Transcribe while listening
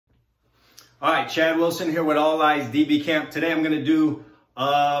All right, Chad Wilson here with All Eyes DB Camp. Today I'm going to do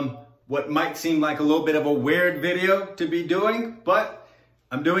what might seem like a little bit of a weird video to be doing, but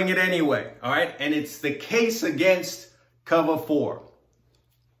I'm doing it anyway, all right? And it's the case against cover four.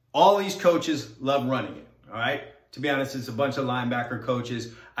 All these coaches love running it, all right? To be honest, it's a bunch of linebacker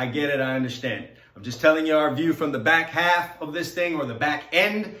coaches. I get it, I understand it. I'm just telling you our view from the back half of this thing or the back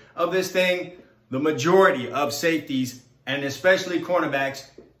end of this thing. The majority of safeties and especially cornerbacks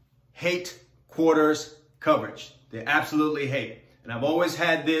hate quarters coverage. They absolutely hate it. And I've always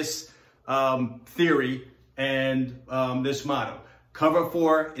had this theory and this motto. Cover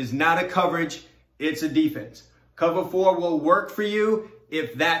four is not a coverage, it's a defense. Cover four will work for you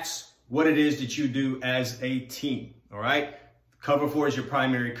if that's what it is that you do as a team, all right? Cover four is your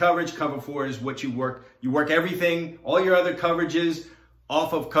primary coverage. Cover four is what you work. You work everything, all your other coverages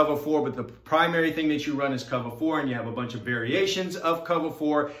off of cover four, but the primary thing that you run is cover four, and you have a bunch of variations of cover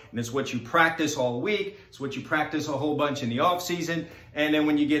four, and it's what you practice all week. It's what you practice a whole bunch in the off season, and then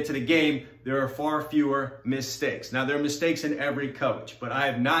when you get to the game, there are far fewer mistakes. Now, there are mistakes in every coverage, but I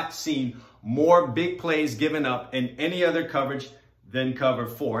have not seen more big plays given up in any other coverage than cover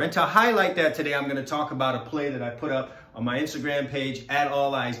four. And to highlight that today, I'm going to talk about a play that I put up on my Instagram page at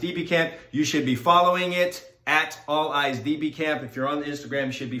All Eyes DB Camp. You should be following it at All Eyes DB Camp. If you're on Instagram,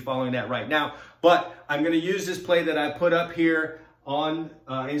 you should be following that right now. But I'm going to use this play that I put up here on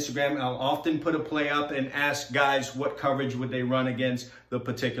Instagram. I'll often put a play up and ask guys what coverage would they run against the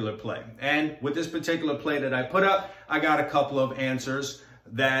particular play. And with this particular play that I put up, I got a couple of answers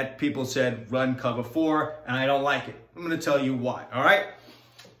that people said run cover four, and I don't like it. I'm going to tell you why, all right?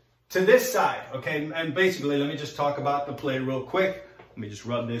 To this side, okay, and basically, let me just talk about the play real quick. Let me just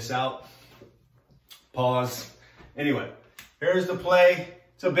rub this out. Pause. Anyway, here's the play.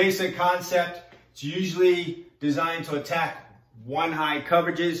 It's a basic concept. It's usually designed to attack one high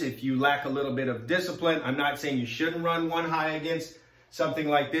coverages if you lack a little bit of discipline. I'm not saying you shouldn't run one high against something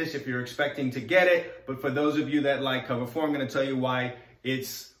like this if you're expecting to get it. But for those of you that like cover four, I'm going to tell you why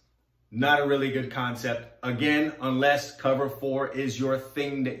it's not a really good concept. Again, unless cover four is your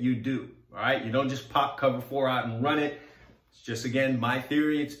thing that you do. All right. You don't just pop cover four out and run it. It's just, again, my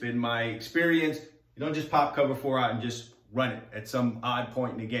theory. It's been my experience. You don't just pop cover four out and just run it at some odd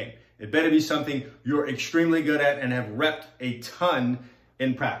point in the game. It better be something you're extremely good at and have repped a ton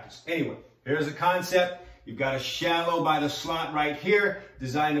in practice. Anyway, here's a concept. You've got a shallow by the slot right here,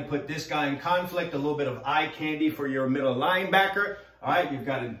 designed to put this guy in conflict, a little bit of eye candy for your middle linebacker. All right, you've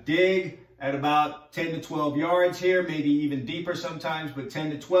got a dig at about 10 to 12 yards here, maybe even deeper sometimes, but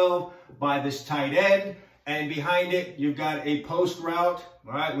 10 to 12 by this tight end. And behind it, you've got a post route.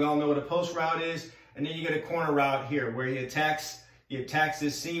 All right, we all know what a post route is. And then you get a corner route here where he attacks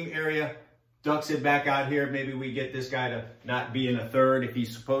this seam area, ducks it back out here. Maybe we get this guy to not be in a third if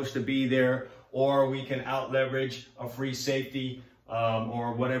he's supposed to be there, or we can out leverage a free safety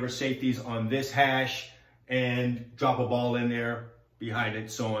or whatever safeties on this hash and drop a ball in there behind it,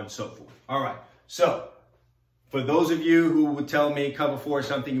 so on and so forth. All right, so for those of you who would tell me cover four is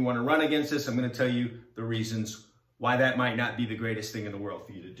something you want to run against this, I'm going to tell you the reasons why that might not be the greatest thing in the world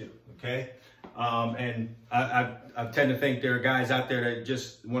for you to do, okay? And I tend to think there are guys out there that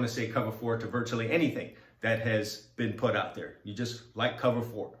just want to say cover four to virtually anything that has been put out there. You just like cover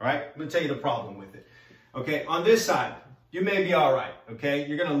four, all right? I'm going to tell you the problem with it. Okay, on this side, you may be all right, okay?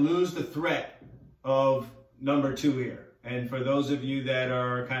 You're going to lose the threat of number two here. And for those of you that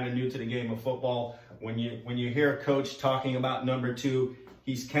are kind of new to the game of football, when you hear a coach talking about number two,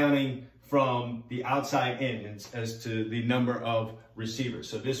 he's counting from the outside in as to the number of receivers.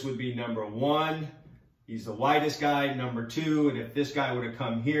 So this would be number one. He's the widest guy, number two. And if this guy were to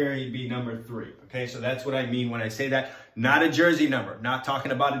come here, he'd be number three. Okay, so that's what I mean when I say that. Not a jersey number, not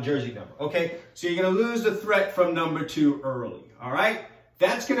talking about a jersey number. Okay, so you're going to lose the threat from number two early. All right,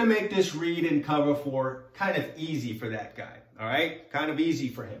 that's going to make this read and cover four kind of easy for that guy. All right, kind of easy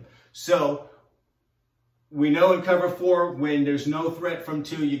for him. So we know in cover four, when there's no threat from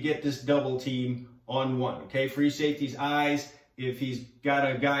two, you get this double team on one. Okay, free safety's eyes. If he's got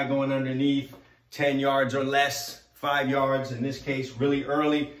a guy going underneath 10 yards or less, 5 yards in this case, really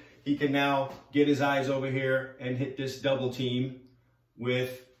early, he can now get his eyes over here and hit this double team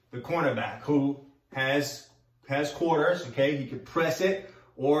with the cornerback who has quarters, okay? He could press it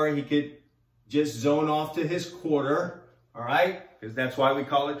or he could just zone off to his quarter, all right? Because that's why we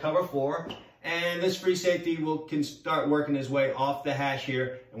call it cover four. And this free safety can start working his way off the hash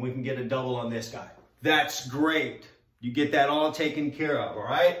here, and we can get a double on this guy. That's great. You get that all taken care of, all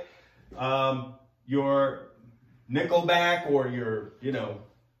right? Your nickelback or your,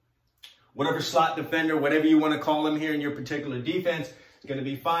 whatever slot defender, whatever you want to call him here in your particular defense, It's going to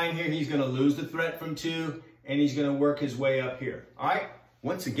be fine here. He's going to lose the threat from 2, and he's going to work his way up here. All right?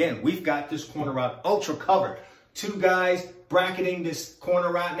 Once again, we've got this corner route ultra covered. 2 guys bracketing this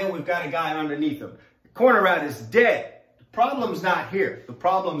corner route, and then we've got a guy underneath him. The corner route is dead. The problem's not here. The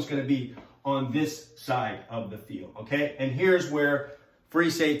problem's going to be on this side of the field, okay? And here's where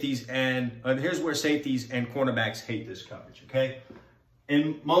safeties and cornerbacks hate this coverage, okay?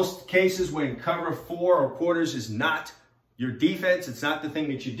 In most cases, when cover 4 or quarters is not your defense, it's not the thing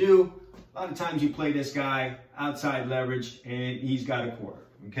that you do, a lot of times you play this guy outside leverage and he's got a quarter,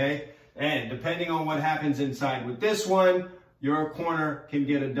 okay? And depending on what happens inside with this one, your corner can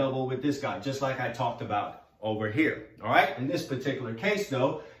get a double with this guy, just like I talked about over here, all right? In this particular case,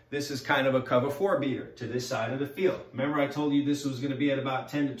 though, this is kind of a cover 4 beater to this side of the field. Remember I told you this was going to be at about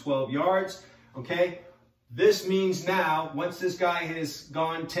 10 to 12 yards, okay? This means now, once this guy has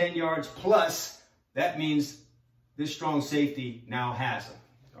gone 10 yards plus, that means this strong safety now has him,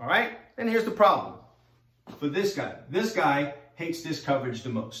 all right? And here's the problem for this guy. This guy hates this coverage the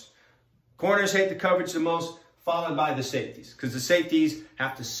most. Corners hate the coverage the most, followed by the safeties, because the safeties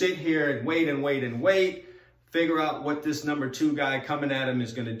have to sit here and wait and wait and wait, figure out what this number 2 guy coming at him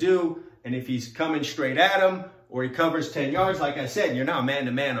is going to do. And if he's coming straight at him or he covers 10 yards, like I said, you're now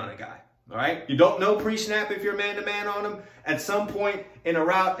man-to-man on a guy. All right? You don't know pre-snap if you're man-to-man on him. At some point in a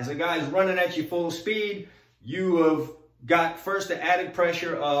route, as a guy's running at you full speed, you have got first the added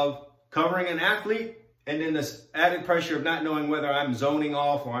pressure of covering an athlete, and then this added pressure of not knowing whether I'm zoning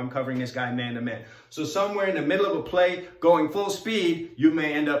off or I'm covering this guy man-to-man. So somewhere in the middle of a play, going full speed, you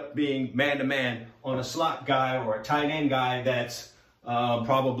may end up being man-to-man on a slot guy or a tight end guy that's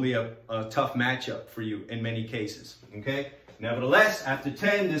probably a tough matchup for you in many cases, okay? Nevertheless, after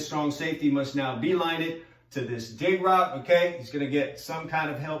 10, this strong safety must now beeline it to this dig route, okay? He's going to get some kind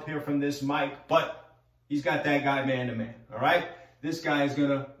of help here from this Mike, but he's got that guy man-to-man, all right? This guy is going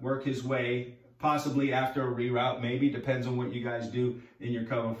to work his way possibly after a reroute, maybe, depends on what you guys do in your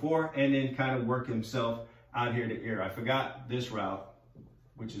cover 4, and then kind of work himself out here to here. I forgot this route,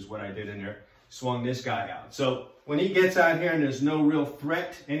 which is what I did in there. Swung this guy out. So when he gets out here and there's no real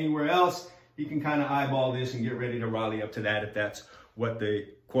threat anywhere else, he can kind of eyeball this and get ready to rally up to that if that's what the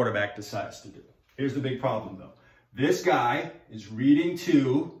quarterback decides to do. Here's the big problem, though. This guy is reading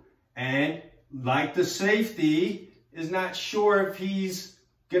 2, and like the safety, is not sure if he's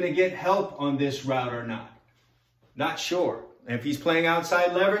going to get help on this route or not. Not sure. And if he's playing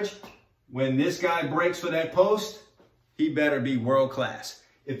outside leverage, when this guy breaks for that post, he better be world class.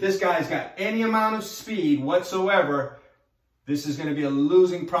 If this guy's got any amount of speed whatsoever, this is going to be a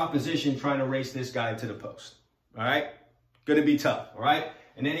losing proposition trying to race this guy to the post. All right? Going to be tough. All right?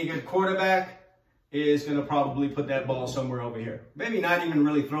 And any good quarterback is going to probably put that ball somewhere over here. Maybe not even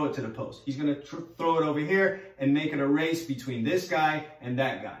really throw it to the post. He's going to throw it over here and make it a race between this guy and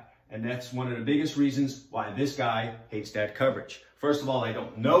that guy. And that's one of the biggest reasons why this guy hates that coverage. First of all, I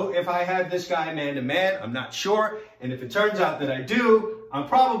don't know if I have this guy man-to-man. I'm not sure. And if it turns out that I do, I'm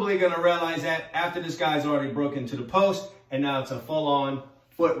probably going to realize that after this guy's already broken to the post, and now it's a full-on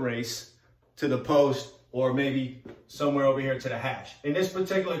foot race to the post, or maybe somewhere over here to the hash. In this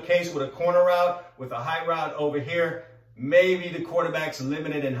particular case, with a corner route, with a high route over here, maybe the quarterback's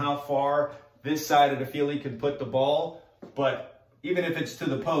limited in how far this side of the field he can put the ball. But even if it's to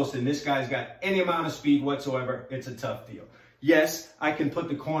the post and this guy's got any amount of speed whatsoever, it's a tough deal. Yes, I can put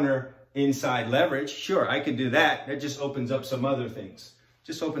the corner inside leverage. Sure, I could do that. That just opens up some other things.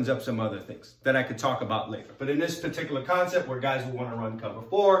 Just opens up some other things that I could talk about later. But in this particular concept where guys will want to run cover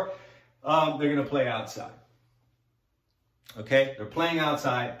 4, they're going to play outside. Okay, they're playing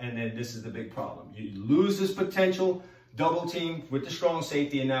outside, and then this is the big problem. You lose this potential double team with the strong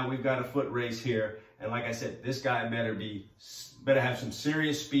safety, and now we've got a foot race here. And like I said, this guy better have some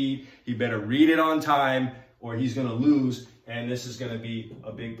serious speed. He better read it on time, or he's going to lose, and this is going to be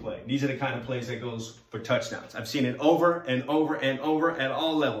a big play. These are the kind of plays that goes for touchdowns. I've seen it over and over and over at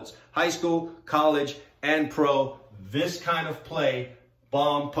all levels. High school, college, and pro. This kind of play,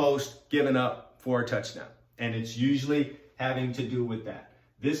 bomb, post, given up for a touchdown. And it's usually having to do with that.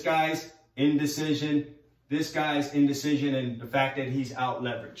 This guy's indecision, and the fact that he's out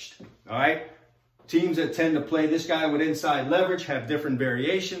leveraged. All right? Teams that tend to play this guy with inside leverage have different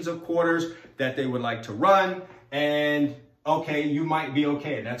variations of quarters that they would like to run. And okay, you might be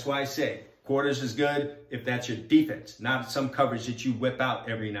okay. That's why I say quarters is good if that's your defense, not some coverage that you whip out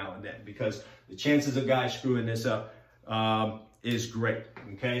every now and then, because the chances of guys screwing this up is great,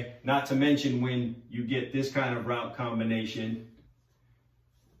 okay? Not to mention when you get this kind of route combination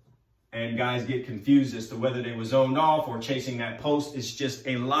and guys get confused as to whether they were zoned off or chasing that post. It's just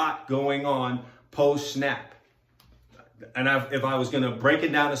a lot going on post-snap. and if I was going to break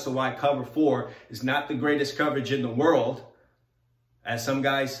it down as to why cover 4 is not the greatest coverage in the world, as some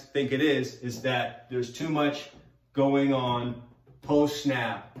guys think it is that there's too much going on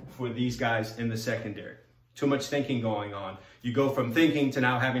post-snap for these guys in the secondary. Too much thinking going on. You go from thinking to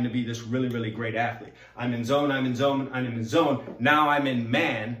now having to be this really, really great athlete. I'm in zone, I'm in zone, I'm in zone. Now I'm in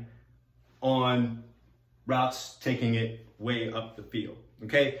man on routes taking it way up the field.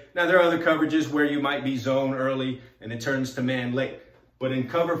 Okay, now there are other coverages where you might be zone early and it turns to man late. But in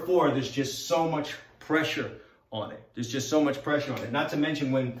cover 4, there's just so much pressure on it. There's just so much pressure on it. Not to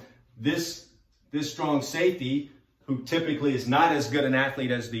mention when this strong safety, who typically is not as good an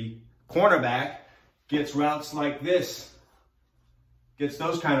athlete as the cornerback, gets routes like this, gets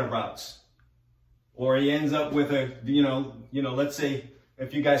those kind of routes. Or he ends up with a, let's say,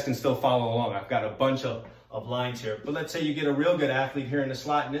 if you guys can still follow along, I've got a bunch of lines here. But let's say you get a real good athlete here in the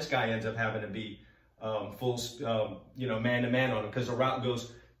slot and this guy ends up having to be full, man-to-man on him because the route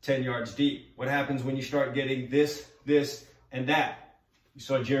goes 10 yards deep. What happens when you start getting this, and that? You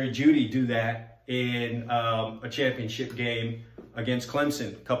saw Jerry Jeudy do that in a championship game against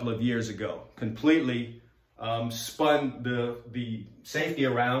Clemson a couple of years ago. Completely spun the safety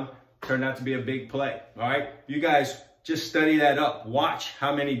around, turned out to be a big play. All right, you guys just study that up. Watch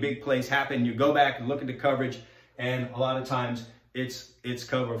how many big plays happen. You go back and look at the coverage, and a lot of times it's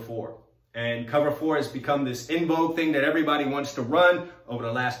cover 4. And cover 4 has become this in vogue thing that everybody wants to run over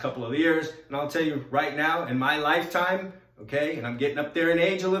the last couple of years. And I'll tell you right now, in my lifetime, okay, and I'm getting up there in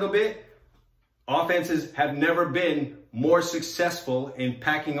age a little bit, offenses have never been more successful in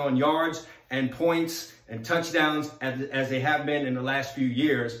packing on yards and points and touchdowns as they have been in the last few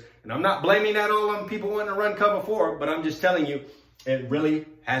years. And I'm not blaming that all on people wanting to run cover 4, but I'm just telling you, it really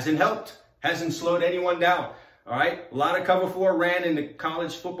hasn't helped, hasn't slowed anyone down. All right, a lot of cover 4 ran in the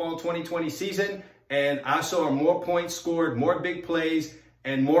college football 2020 season, and I saw more points scored, more big plays,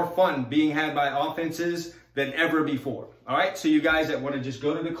 and more fun being had by offenses than ever before. All right, so you guys that want to just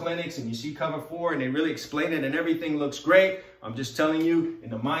go to the clinics and you see cover 4 and they really explain it and everything looks great, I'm just telling you, in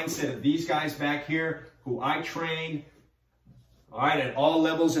the mindset of these guys back here who I train, all right, at all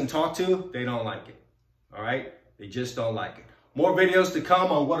levels and talk to, they don't like it. All right, they just don't like it. More videos to come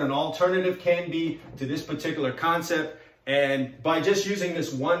on what an alternative can be to this particular concept. And by just using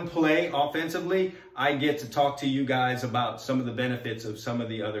this one play offensively, I get to talk to you guys about some of the benefits of some of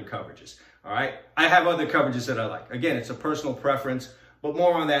the other coverages. All right, I have other coverages that I like. Again, it's a personal preference, but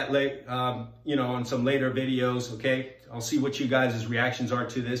more on that late, on some later videos. Okay, I'll see what you guys' reactions are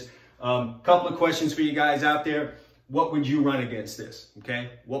to this. Couple of questions for you guys out there. What would you run against this? Okay,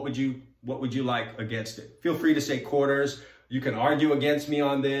 what would you like against it? Feel free to say quarters. You can argue against me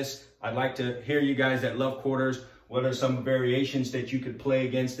on this. I'd like to hear you guys that love quarters. What are some variations that you could play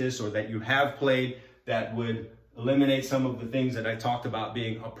against this or that you have played that would eliminate some of the things that I talked about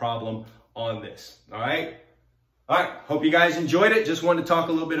being a problem on this? All right. All right. Hope you guys enjoyed it. Just wanted to talk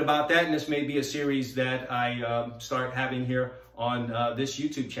a little bit about that. And this may be a series that I start having here on this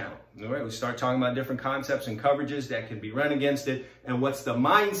YouTube channel. All right. We start talking about different concepts and coverages that can be run against it and what's the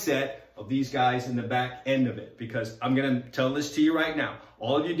mindset of these guys in the back end of it. Because I'm going to tell this to you right now.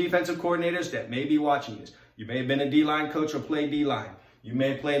 All of you defensive coordinators that may be watching this, you may have been a D-line coach or played D-line. You may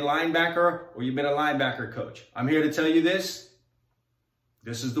have played linebacker or you've been a linebacker coach. I'm here to tell you this.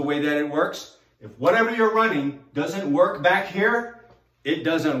 This is the way that it works. If whatever you're running doesn't work back here, it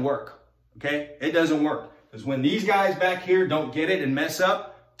doesn't work. Okay? It doesn't work. Because when these guys back here don't get it and mess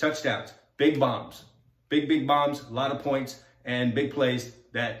up, touchdowns, big bombs, big bombs, a lot of points, and big plays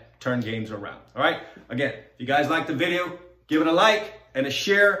that turn games around. All right? Again, if you guys like the video, give it a like and a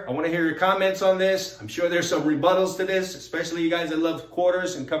share. I want to hear your comments on this. I'm sure there's some rebuttals to this, especially you guys that love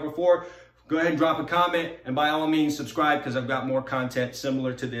quarters and cover 4. Go ahead and drop a comment, and by all means subscribe, because I've got more content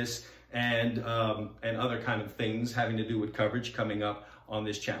similar to this and other kind of things having to do with coverage coming up on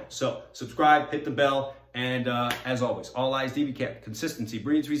this channel. So subscribe, hit the bell, and as always, all eyes DB Camp. Consistency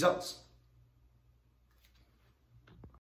breeds results.